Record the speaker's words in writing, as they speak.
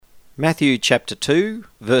Matthew chapter 2,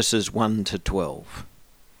 verses 1 to 12.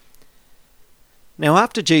 Now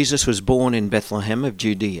after Jesus was born in Bethlehem of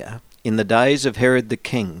Judea, in the days of Herod the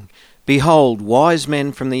king, behold, wise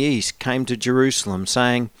men from the east came to Jerusalem,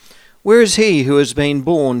 saying, Where is he who has been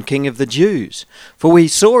born King of the Jews? For we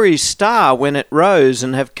saw his star when it rose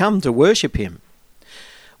and have come to worship him.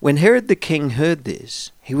 When Herod the king heard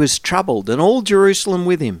this, he was troubled, and all Jerusalem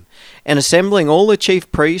with him. And assembling all the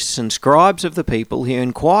chief priests and scribes of the people, he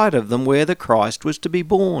inquired of them where the Christ was to be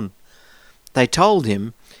born. They told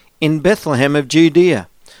him, In Bethlehem of Judea,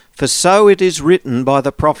 for so it is written by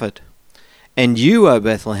the prophet, And you, O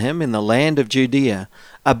Bethlehem, in the land of Judea,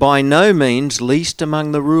 are by no means least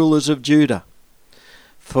among the rulers of Judah.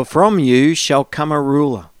 For from you shall come a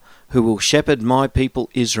ruler, who will shepherd my people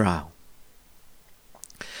Israel.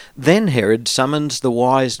 Then Herod summons the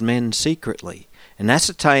wise men secretly, and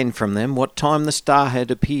ascertained from them what time the star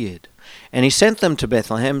had appeared. And he sent them to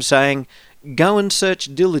Bethlehem, saying, Go and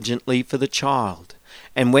search diligently for the child,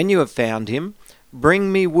 and when you have found him,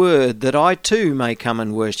 bring me word that I too may come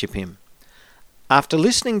and worship him. After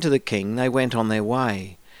listening to the king, they went on their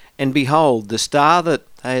way. And behold, the star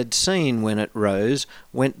that they had seen when it rose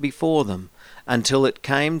went before them, until it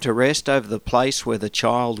came to rest over the place where the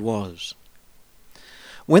child was.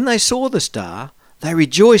 When they saw the star, they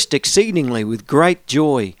rejoiced exceedingly with great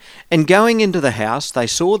joy. And going into the house, they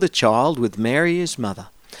saw the child with Mary his mother,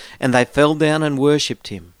 and they fell down and worshipped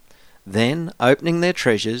him. Then, opening their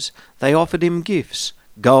treasures, they offered him gifts,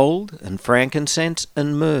 gold and frankincense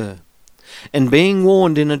and myrrh. And being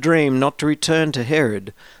warned in a dream not to return to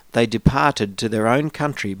Herod, they departed to their own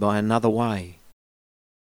country by another way.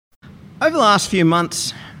 Over the last few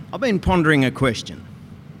months, I've been pondering a question.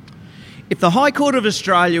 If the High Court of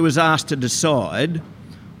Australia was asked to decide,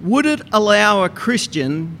 would it allow a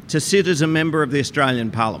Christian to sit as a member of the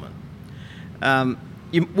Australian Parliament?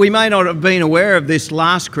 We may not have been aware of this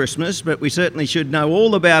last Christmas, but we certainly should know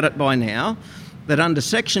all about it by now, that under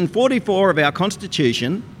Section 44 of our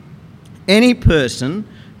Constitution, any person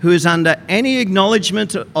who is under any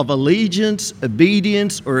acknowledgement of allegiance,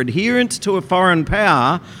 obedience or adherence to a foreign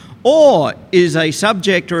power, or is a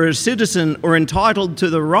subject or a citizen or entitled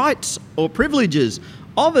to the rights or privileges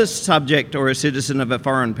of a subject or a citizen of a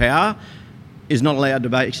foreign power, is not allowed to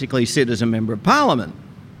basically sit as a member of Parliament.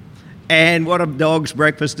 And what a dog's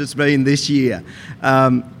breakfast it's been this year.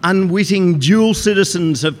 Unwitting dual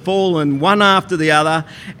citizens have fallen one after the other,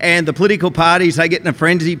 and the political parties, they get in a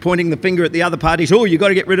frenzy pointing the finger at the other parties. Oh, you've got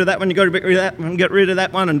to get rid of that one, you've got to get rid of that one, get rid of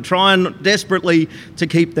that one, and trying desperately to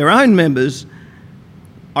keep their own members.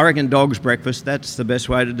 I reckon dog's breakfast, that's the best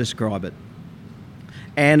way to describe it.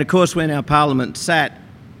 And of course, when our Parliament sat,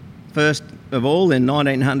 first of all in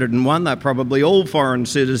 1901, they're probably all foreign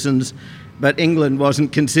citizens, but England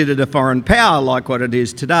wasn't considered a foreign power like what it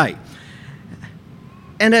is today.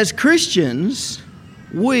 And as Christians,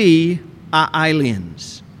 we are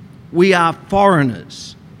aliens. We are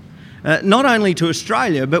foreigners. Not only to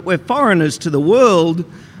Australia, but we're foreigners to the world.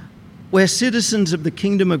 We're citizens of the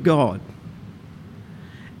kingdom of God.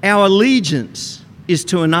 Our allegiance is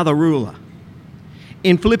to another ruler.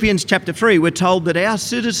 In Philippians chapter 3, we're told that our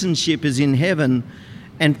citizenship is in heaven,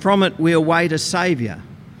 and from it we await a Saviour,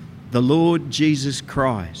 the Lord Jesus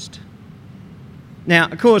Christ. Now,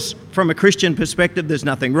 of course, from a Christian perspective, there's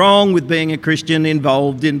nothing wrong with being a Christian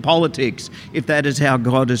involved in politics, if that is how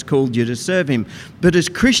God has called you to serve him. But as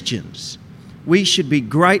Christians, we should be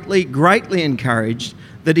greatly, greatly encouraged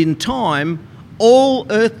that in time, all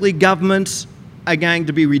earthly governments are going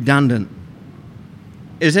to be redundant.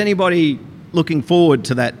 Is anybody looking forward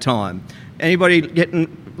to that time? Anybody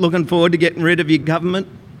looking forward to getting rid of your government?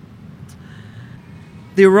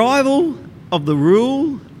 The arrival of the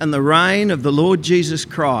rule and the reign of the Lord Jesus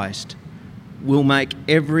Christ will make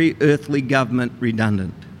every earthly government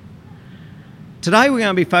redundant. Today we're going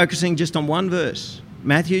to be focusing just on one verse,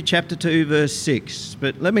 Matthew chapter 2, verse 6.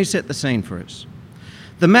 But let me set the scene for us.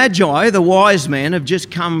 The Magi, the wise men, have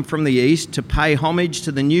just come from the east to pay homage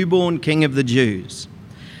to the newborn King of the Jews.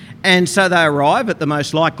 And so they arrive at the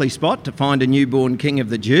most likely spot to find a newborn King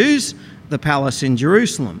of the Jews, the palace in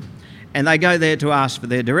Jerusalem. And they go there to ask for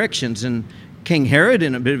their directions. And King Herod,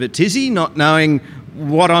 in a bit of a tizzy, not knowing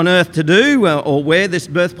what on earth to do or where this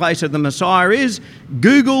birthplace of the Messiah is,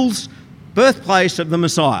 Googles birthplace of the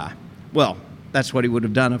Messiah. Well, that's what he would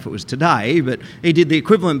have done if it was today, but he did the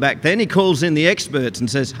equivalent back then. He calls in the experts and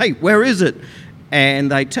says, hey, where is it? And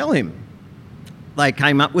they tell him. They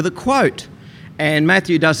came up with a quote. And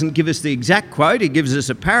Matthew doesn't give us the exact quote. He gives us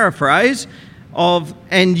a paraphrase of,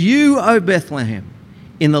 And you, O Bethlehem,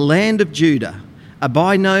 in the land of Judah, are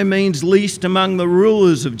by no means least among the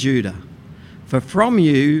rulers of Judah. For from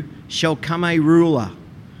you shall come a ruler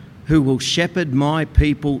who will shepherd my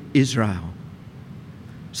people Israel.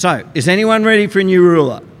 So, is anyone ready for a new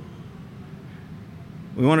ruler?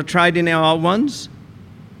 We want to trade in our old ones?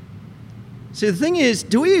 See, the thing is,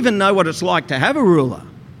 do we even know what it's like to have a ruler?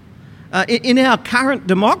 In our current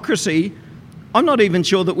democracy, I'm not even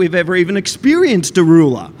sure that we've ever even experienced a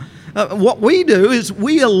ruler. What we do is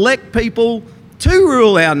we elect people to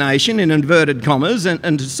rule our nation, in inverted commas,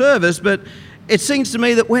 and to serve us, but it seems to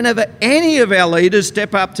me that whenever any of our leaders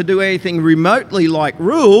step up to do anything remotely like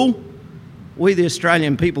rule, we, the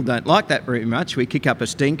Australian people, don't like that very much. We kick up a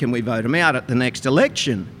stink and we vote them out at the next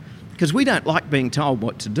election because we don't like being told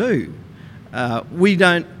what to do. We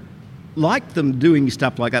don't like them doing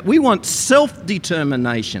stuff like that. We want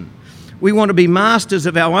self-determination. We want to be masters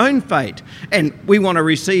of our own fate, and we want to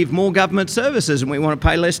receive more government services, and we want to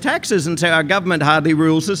pay less taxes, and so our government hardly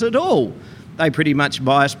rules us at all. They pretty much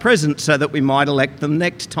buy us presents so that we might elect them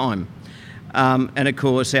next time. And of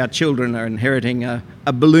course, our children are inheriting a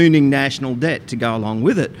ballooning national debt to go along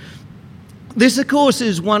with it. This, of course,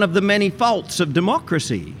 is one of the many faults of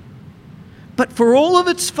democracy. But for all of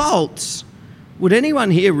its faults, would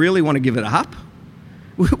anyone here really want to give it up?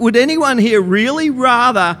 Would anyone here really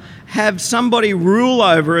rather have somebody rule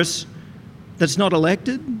over us that's not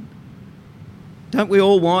elected? Don't we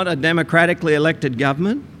all want a democratically elected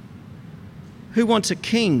government? Who wants a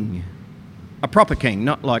king? A proper king,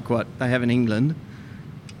 not like what they have in England,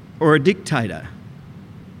 or a dictator?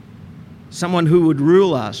 Someone who would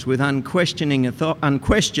rule us with unquestioned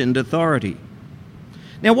authority.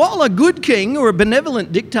 Now, while a good king or a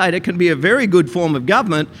benevolent dictator can be a very good form of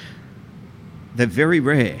government, they're very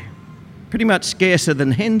rare, pretty much scarcer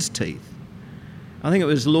than hen's teeth. I think it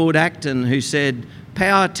was Lord Acton who said,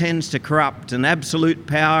 "Power tends to corrupt, and absolute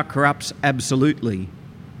power corrupts absolutely."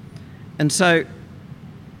 And so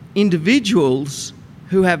individuals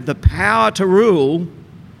who have the power to rule,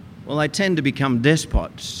 well, they tend to become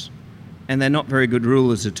despots, and they're not very good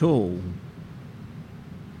rulers at all.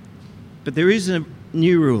 But there is a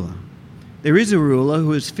new ruler. There is a ruler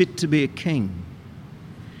who is fit to be a king.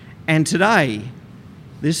 And today,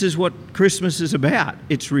 this is what Christmas is about.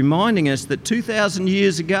 It's reminding us that 2,000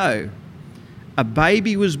 years ago, a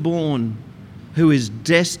baby was born who is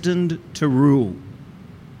destined to rule.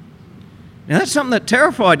 Now, that's something that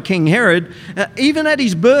terrified King Herod. Even at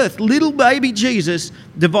his birth, little baby Jesus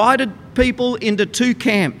divided people into two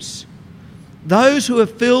camps. Those who are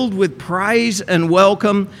filled with praise and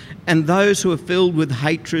welcome, and those who are filled with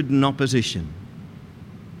hatred and opposition.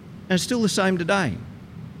 And it's still the same today.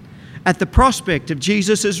 At the prospect of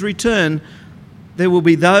Jesus' return, there will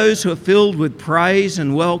be those who are filled with praise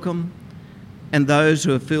and welcome, and those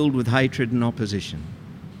who are filled with hatred and opposition.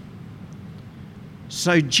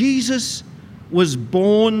 So Jesus was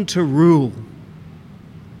born to rule.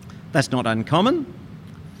 That's not uncommon.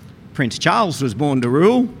 Prince Charles was born to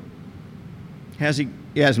rule.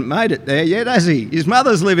 He hasn't made it there yet, has he? His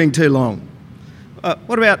mother's living too long.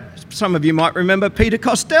 What about, some of you might remember Peter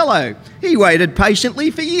Costello. He waited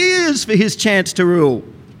patiently for years for his chance to rule.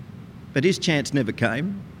 But his chance never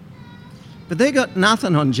came. But they got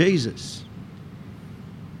nothing on Jesus.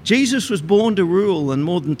 Jesus was born to rule, and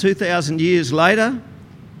more than 2,000 years later,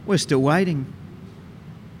 we're still waiting.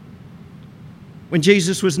 When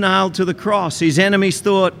Jesus was nailed to the cross, his enemies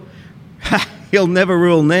thought, he'll never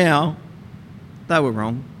rule now. They were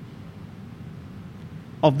wrong.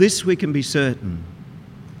 Of this we can be certain.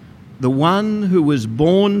 The one who was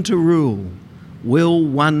born to rule will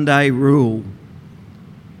one day rule.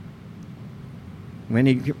 When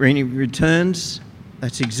he returns,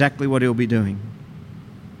 that's exactly what he'll be doing.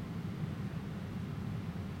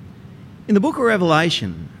 In the book of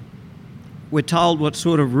Revelation, we're told what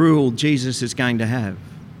sort of rule Jesus is going to have.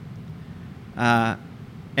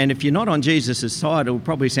 And if you're not on Jesus' side, it'll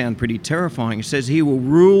probably sound pretty terrifying. It says he will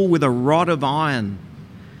rule with a rod of iron.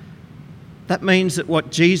 That means that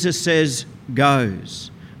what Jesus says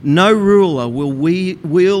goes. No ruler will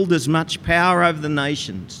wield as much power over the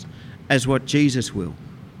nations as what Jesus will.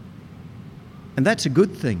 And that's a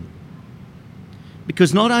good thing.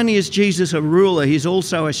 Because not only is Jesus a ruler, he's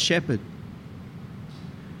also a shepherd.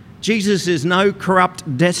 Jesus is no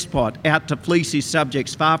corrupt despot out to fleece his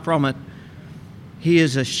subjects, far from it. He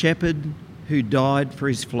is a shepherd who died for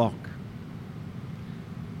his flock.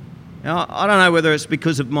 Now, I don't know whether it's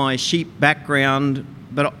because of my sheep background,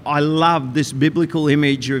 but I love this biblical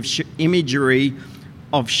imagery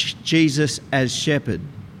of Jesus as shepherd.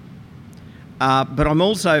 But I'm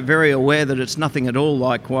also very aware that it's nothing at all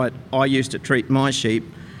like what I used to treat my sheep.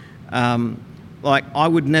 Like, I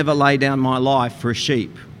would never lay down my life for a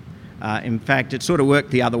sheep. In fact, it sort of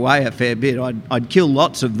worked the other way a fair bit. I'd kill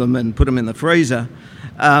lots of them and put them in the freezer.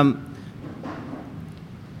 And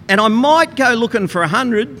I might go looking for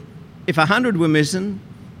 100 if 100 were missing,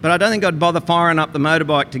 but I don't think I'd bother firing up the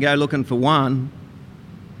motorbike to go looking for one.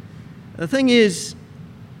 The thing is,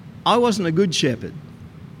 I wasn't a good shepherd.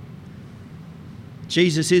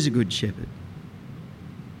 Jesus is a good shepherd.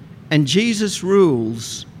 And Jesus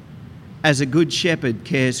rules as a good shepherd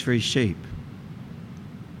cares for his sheep.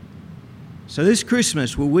 So this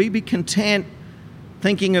Christmas, will we be content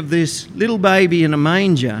thinking of this little baby in a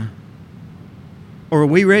manger, or are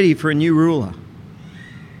we ready for a new ruler?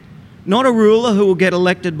 Not a ruler who will get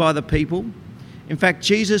elected by the people. In fact,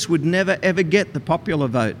 Jesus would never ever get the popular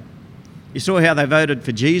vote. You saw how they voted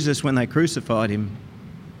for Jesus when they crucified him.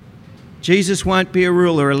 Jesus won't be a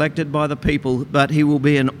ruler elected by the people, but he will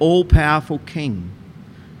be an all-powerful king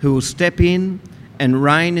who will step in and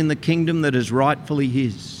reign in the kingdom that is rightfully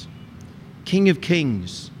his. King of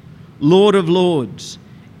kings, Lord of lords,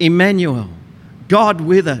 Emmanuel, God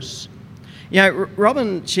with us. You know,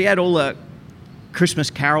 Robin, she had all the Christmas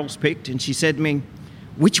carols picked, and she said to me,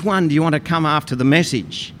 which one do you want to come after the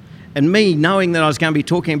message? And me, knowing that I was going to be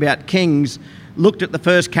talking about kings, looked at the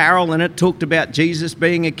first carol and it talked about Jesus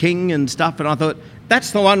being a king and stuff, and I thought,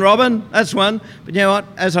 that's the one, Robin, that's one. But you know what,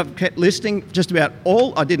 as I've kept listening, just about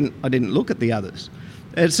all, I didn't look at the others.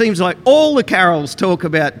 It seems like all the carols talk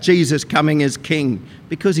about Jesus coming as king,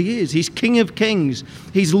 because he is. He's King of kings.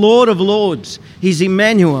 He's Lord of lords. He's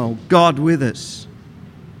Emmanuel, God with us.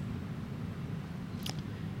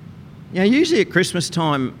 You know, usually at Christmas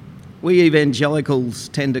time, we evangelicals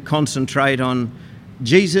tend to concentrate on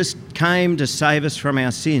Jesus came to save us from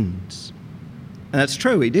our sins. And that's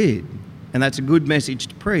true, he did. And that's a good message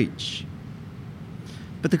to preach.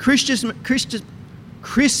 But the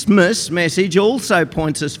Christmas message also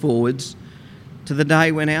points us forwards to the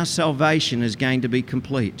day when our salvation is going to be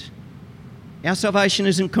complete. Our salvation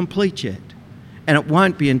isn't complete yet, and it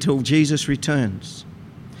won't be until Jesus returns.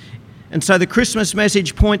 And so the Christmas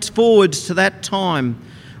message points forwards to that time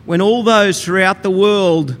when all those throughout the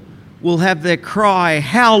world will have their cry,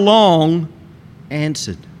 "How long?"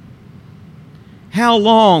 answered. How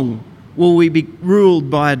long will we be ruled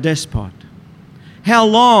by a despot? How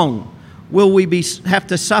long will we have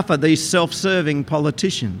to suffer these self-serving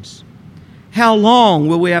politicians? How long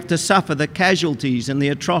will we have to suffer the casualties and the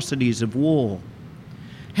atrocities of war?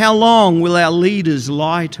 How long will our leaders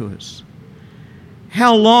lie to us?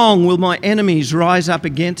 How long will my enemies rise up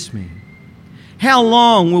against me? How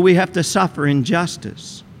long will we have to suffer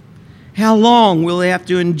injustice? How long will we have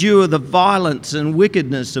to endure the violence and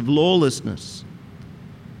wickedness of lawlessness?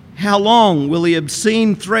 How long will the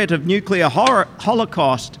obscene threat of nuclear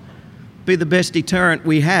holocaust be the best deterrent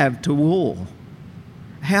we have to war?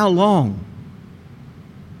 How long?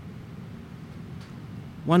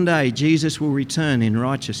 One day Jesus will return in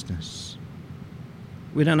righteousness.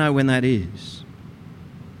 We don't know when that is.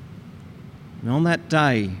 And on that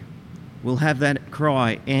day, we'll have that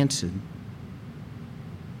cry answered.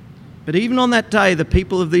 But even on that day, the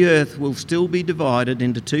people of the earth will still be divided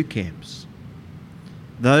into two camps.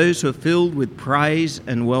 Those who are filled with praise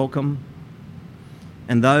and welcome,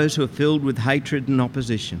 and those who are filled with hatred and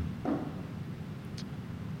opposition.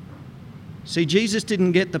 See, Jesus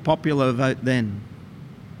didn't get the popular vote then.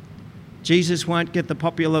 Jesus won't get the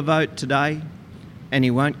popular vote today, and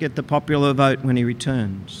he won't get the popular vote when he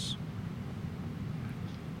returns.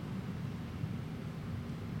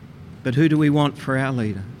 But who do we want for our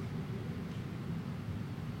leader?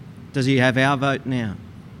 Does he have our vote now?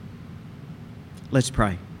 Let's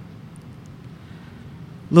pray.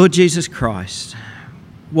 Lord Jesus Christ,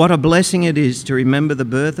 what a blessing it is to remember the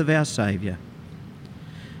birth of our Saviour.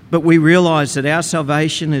 But we realise that our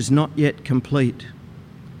salvation is not yet complete.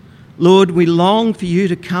 Lord, we long for you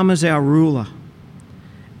to come as our ruler.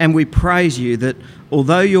 And we praise you that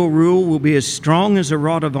although your rule will be as strong as a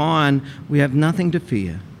rod of iron, we have nothing to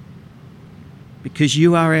fear. Because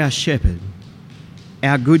you are our shepherd,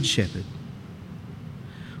 our good shepherd.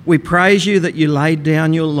 We praise you that you laid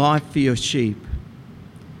down your life for your sheep,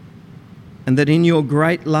 and that in your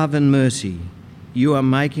great love and mercy, you are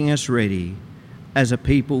making us ready as a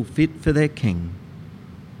people fit for their King.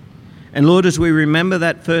 And Lord, as we remember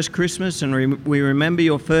that first Christmas and we remember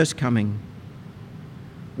your first coming,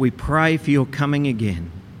 we pray for your coming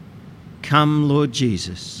again. Come, Lord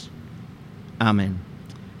Jesus. Amen.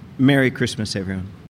 Merry Christmas, everyone.